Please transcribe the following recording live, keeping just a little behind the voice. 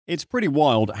It's pretty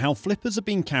wild how flippers have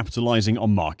been capitalizing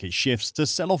on market shifts to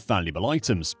sell off valuable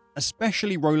items,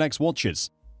 especially Rolex watches.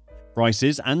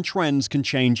 Prices and trends can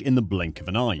change in the blink of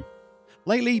an eye.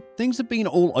 Lately, things have been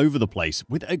all over the place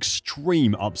with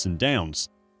extreme ups and downs.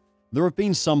 There have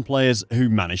been some players who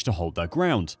managed to hold their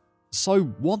ground. So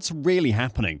what's really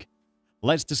happening?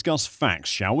 Let's discuss facts,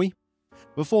 shall we?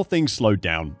 Before things slowed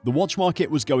down, the watch market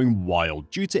was going wild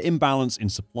due to imbalance in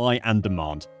supply and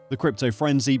demand, the crypto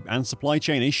frenzy, and supply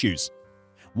chain issues.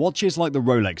 Watches like the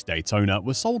Rolex Daytona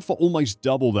were sold for almost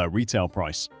double their retail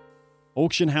price.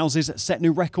 Auction houses set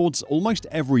new records almost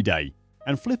every day,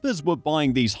 and flippers were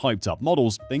buying these hyped-up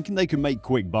models thinking they could make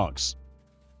quick bucks.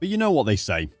 But you know what they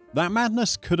say, that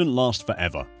madness couldn't last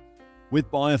forever.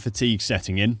 With buyer fatigue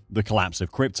setting in, the collapse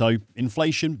of crypto,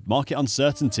 inflation, market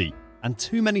uncertainty, and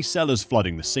too many sellers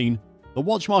flooding the scene, the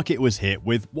watch market was hit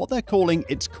with what they're calling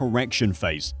its correction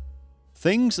phase.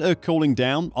 Things are cooling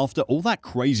down after all that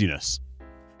craziness.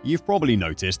 You've probably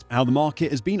noticed how the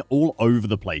market has been all over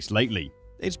the place lately.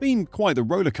 It's been quite the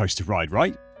rollercoaster ride,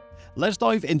 right? Let's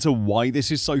dive into why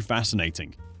this is so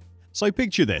fascinating. So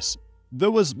picture this.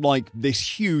 There was like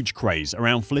this huge craze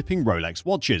around flipping Rolex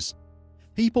watches.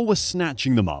 People were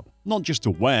snatching them up, not just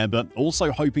to wear, but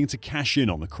also hoping to cash in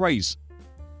on the craze.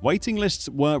 Waiting lists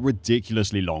were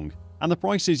ridiculously long, and the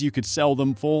prices you could sell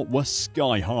them for were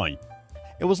sky high.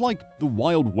 It was like the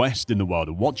Wild West in the world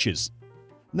of watches.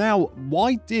 Now,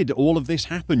 why did all of this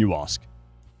happen, you ask?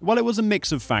 Well, it was a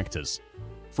mix of factors.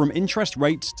 From interest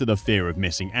rates to the fear of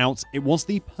missing out, it was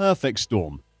the perfect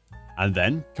storm. And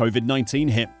then COVID-19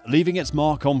 hit, leaving its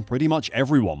mark on pretty much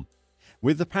everyone.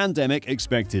 With the pandemic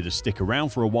expected to stick around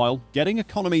for a while, getting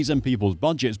economies and people's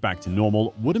budgets back to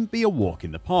normal wouldn't be a walk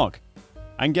in the park.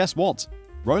 And guess what?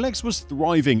 Rolex was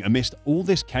thriving amidst all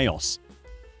this chaos.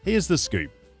 Here's the scoop.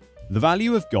 The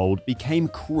value of gold became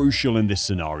crucial in this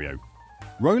scenario.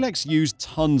 Rolex used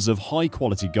tons of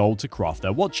high-quality gold to craft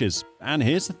their watches, and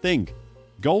here's the thing.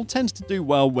 Gold tends to do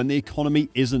well when the economy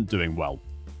isn't doing well.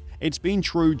 It's been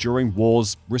true during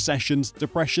wars, recessions,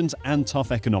 depressions, and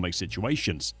tough economic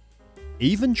situations.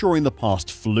 Even during the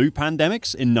past flu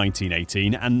pandemics in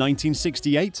 1918 and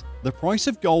 1968, the price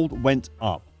of gold went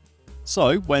up.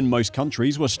 So, when most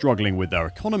countries were struggling with their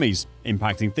economies,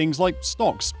 impacting things like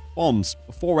stocks, bonds,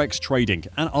 forex trading,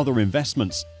 and other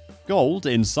investments, gold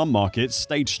in some markets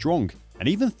stayed strong and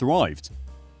even thrived.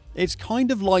 It's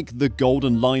kind of like the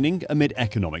golden lining amid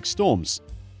economic storms.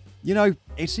 You know,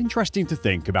 it's interesting to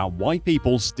think about why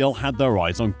people still had their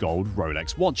eyes on gold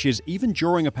Rolex watches even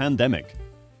during a pandemic.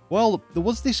 Well, there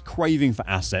was this craving for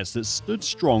assets that stood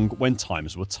strong when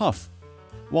times were tough.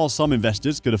 While some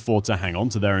investors could afford to hang on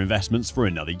to their investments for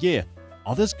another year,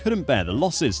 others couldn't bear the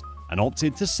losses and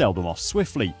opted to sell them off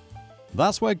swiftly.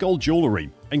 That's where gold jewelry,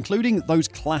 including those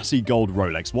classy gold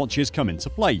Rolex watches, come into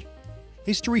play.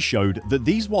 History showed that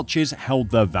these watches held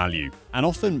their value and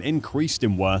often increased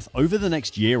in worth over the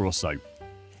next year or so.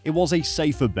 It was a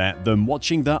safer bet than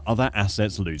watching their other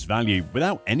assets lose value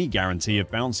without any guarantee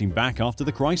of bouncing back after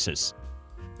the crisis.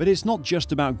 But it's not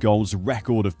just about gold's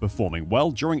record of performing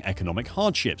well during economic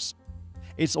hardships.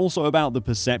 It's also about the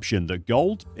perception that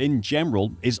gold, in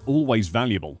general, is always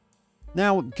valuable.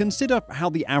 Now, consider how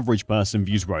the average person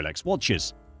views Rolex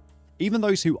watches. Even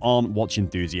those who aren't watch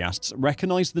enthusiasts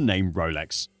recognize the name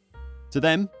Rolex. To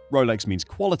them, Rolex means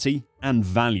quality and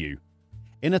value.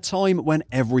 In a time when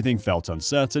everything felt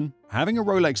uncertain, having a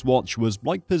Rolex watch was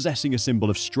like possessing a symbol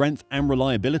of strength and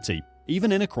reliability,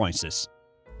 even in a crisis.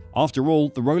 After all,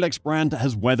 the Rolex brand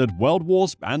has weathered world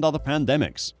wars and other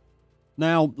pandemics.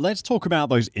 Now, let's talk about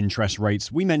those interest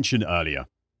rates we mentioned earlier.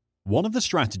 One of the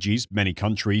strategies many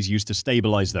countries used to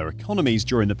stabilize their economies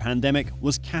during the pandemic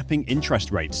was capping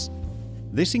interest rates.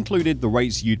 This included the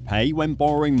rates you'd pay when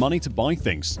borrowing money to buy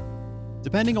things.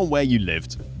 Depending on where you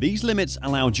lived, these limits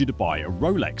allowed you to buy a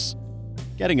Rolex.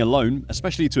 Getting a loan,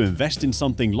 especially to invest in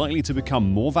something likely to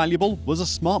become more valuable, was a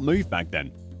smart move back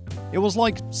then. It was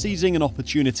like seizing an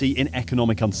opportunity in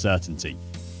economic uncertainty.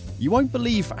 You won't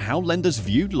believe how lenders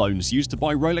viewed loans used to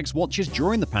buy Rolex watches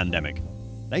during the pandemic.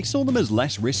 They saw them as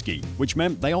less risky, which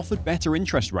meant they offered better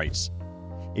interest rates.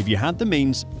 If you had the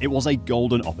means, it was a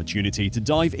golden opportunity to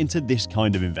dive into this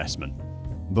kind of investment.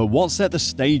 But what set the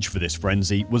stage for this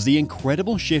frenzy was the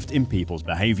incredible shift in people's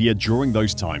behavior during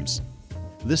those times.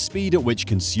 The speed at which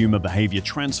consumer behavior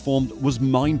transformed was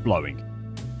mind-blowing.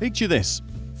 Picture this.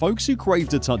 Folks who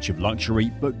craved a touch of luxury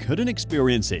but couldn't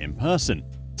experience it in person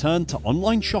turned to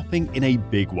online shopping in a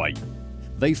big way.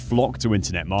 They flocked to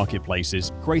internet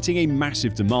marketplaces, creating a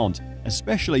massive demand,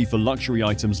 especially for luxury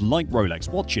items like Rolex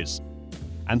watches.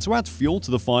 And to add fuel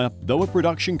to the fire, there were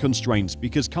production constraints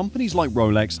because companies like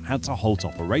Rolex had to halt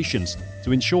operations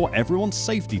to ensure everyone's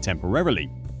safety temporarily.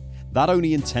 That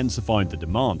only intensified the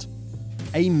demand.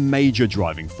 A major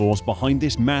driving force behind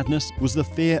this madness was the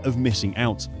fear of missing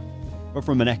out. But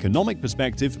from an economic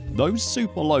perspective, those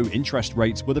super low interest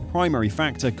rates were the primary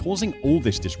factor causing all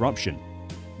this disruption.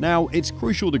 Now, it's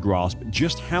crucial to grasp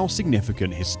just how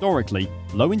significant historically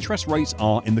low interest rates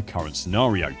are in the current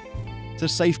scenario. To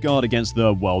safeguard against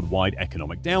the worldwide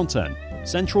economic downturn,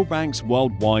 central banks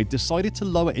worldwide decided to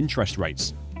lower interest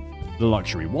rates. The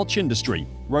luxury watch industry,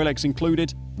 Rolex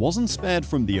included, wasn't spared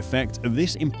from the effect of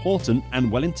this important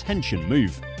and well-intentioned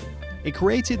move. It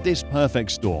created this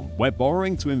perfect storm where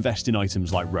borrowing to invest in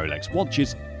items like Rolex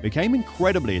watches became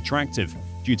incredibly attractive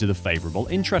due to the favorable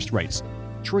interest rates,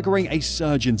 triggering a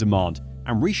surge in demand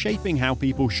and reshaping how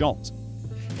people shopped.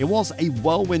 It was a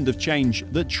whirlwind of change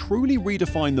that truly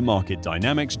redefined the market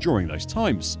dynamics during those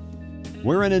times.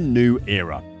 We're in a new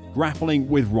era, grappling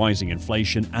with rising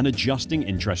inflation and adjusting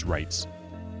interest rates.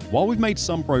 While we've made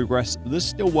some progress, there's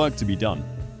still work to be done.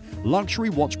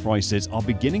 Luxury watch prices are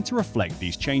beginning to reflect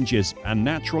these changes, and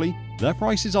naturally, their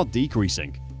prices are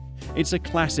decreasing. It's a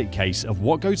classic case of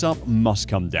what goes up must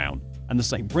come down, and the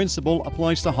same principle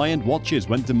applies to high-end watches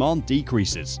when demand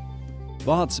decreases.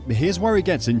 But here's where it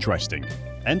gets interesting.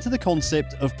 Enter the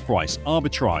concept of price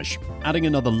arbitrage, adding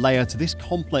another layer to this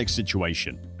complex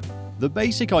situation. The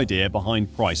basic idea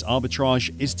behind price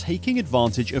arbitrage is taking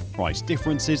advantage of price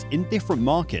differences in different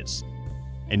markets.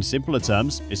 In simpler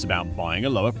terms, it's about buying a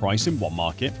lower price in one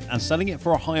market and selling it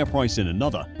for a higher price in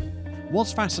another.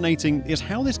 What's fascinating is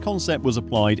how this concept was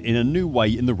applied in a new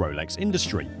way in the Rolex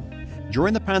industry.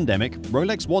 During the pandemic,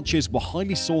 Rolex watches were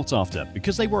highly sought after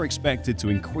because they were expected to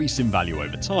increase in value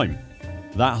over time.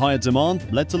 That higher demand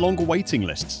led to longer waiting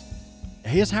lists.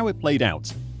 Here's how it played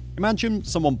out. Imagine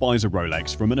someone buys a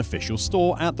Rolex from an official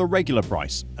store at the regular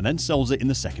price and then sells it in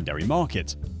the secondary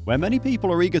market, where many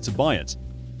people are eager to buy it.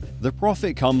 The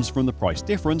profit comes from the price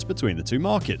difference between the two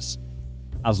markets.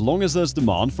 As long as there's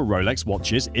demand for Rolex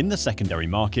watches in the secondary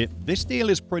market, this deal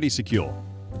is pretty secure.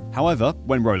 However,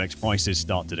 when Rolex prices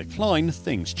start to decline,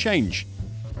 things change.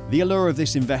 The allure of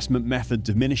this investment method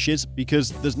diminishes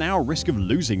because there's now a risk of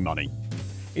losing money.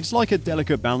 It's like a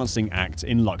delicate balancing act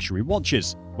in luxury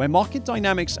watches, where market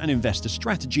dynamics and investor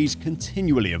strategies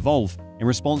continually evolve in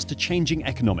response to changing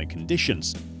economic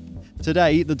conditions.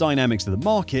 Today, the dynamics of the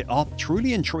market are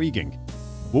truly intriguing.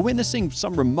 We're witnessing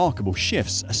some remarkable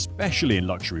shifts, especially in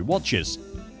luxury watches.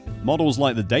 Models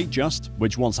like the Datejust,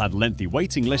 which once had lengthy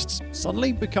waiting lists,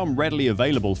 suddenly become readily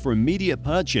available for immediate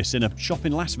purchase in a shop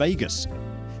in Las Vegas.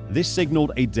 This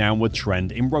signaled a downward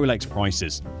trend in Rolex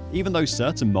prices, even though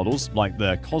certain models like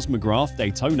the Rolex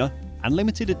Daytona and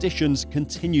limited editions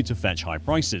continue to fetch high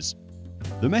prices.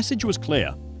 The message was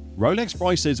clear: Rolex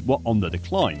prices were on the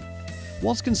decline.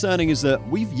 What's concerning is that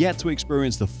we've yet to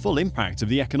experience the full impact of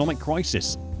the economic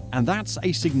crisis, and that's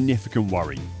a significant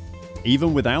worry.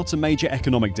 Even without a major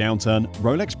economic downturn,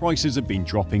 Rolex prices have been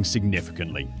dropping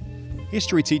significantly.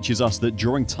 History teaches us that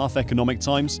during tough economic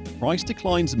times, price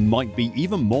declines might be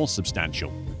even more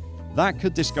substantial. That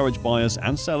could discourage buyers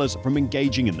and sellers from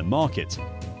engaging in the market.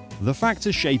 The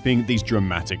factors shaping these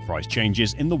dramatic price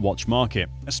changes in the watch market,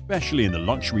 especially in the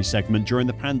luxury segment during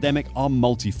the pandemic, are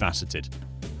multifaceted.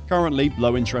 Currently,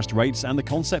 low interest rates and the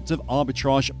concept of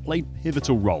arbitrage played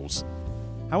pivotal roles.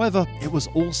 However, it was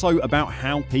also about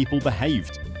how people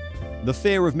behaved. The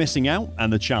fear of missing out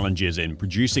and the challenges in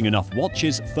producing enough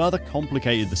watches further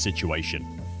complicated the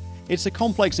situation. It's a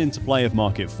complex interplay of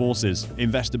market forces,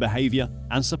 investor behavior,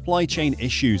 and supply chain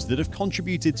issues that have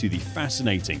contributed to the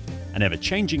fascinating and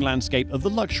ever-changing landscape of the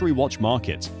luxury watch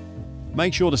market.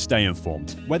 Make sure to stay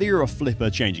informed, whether you're a flipper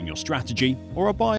changing your strategy or a buyer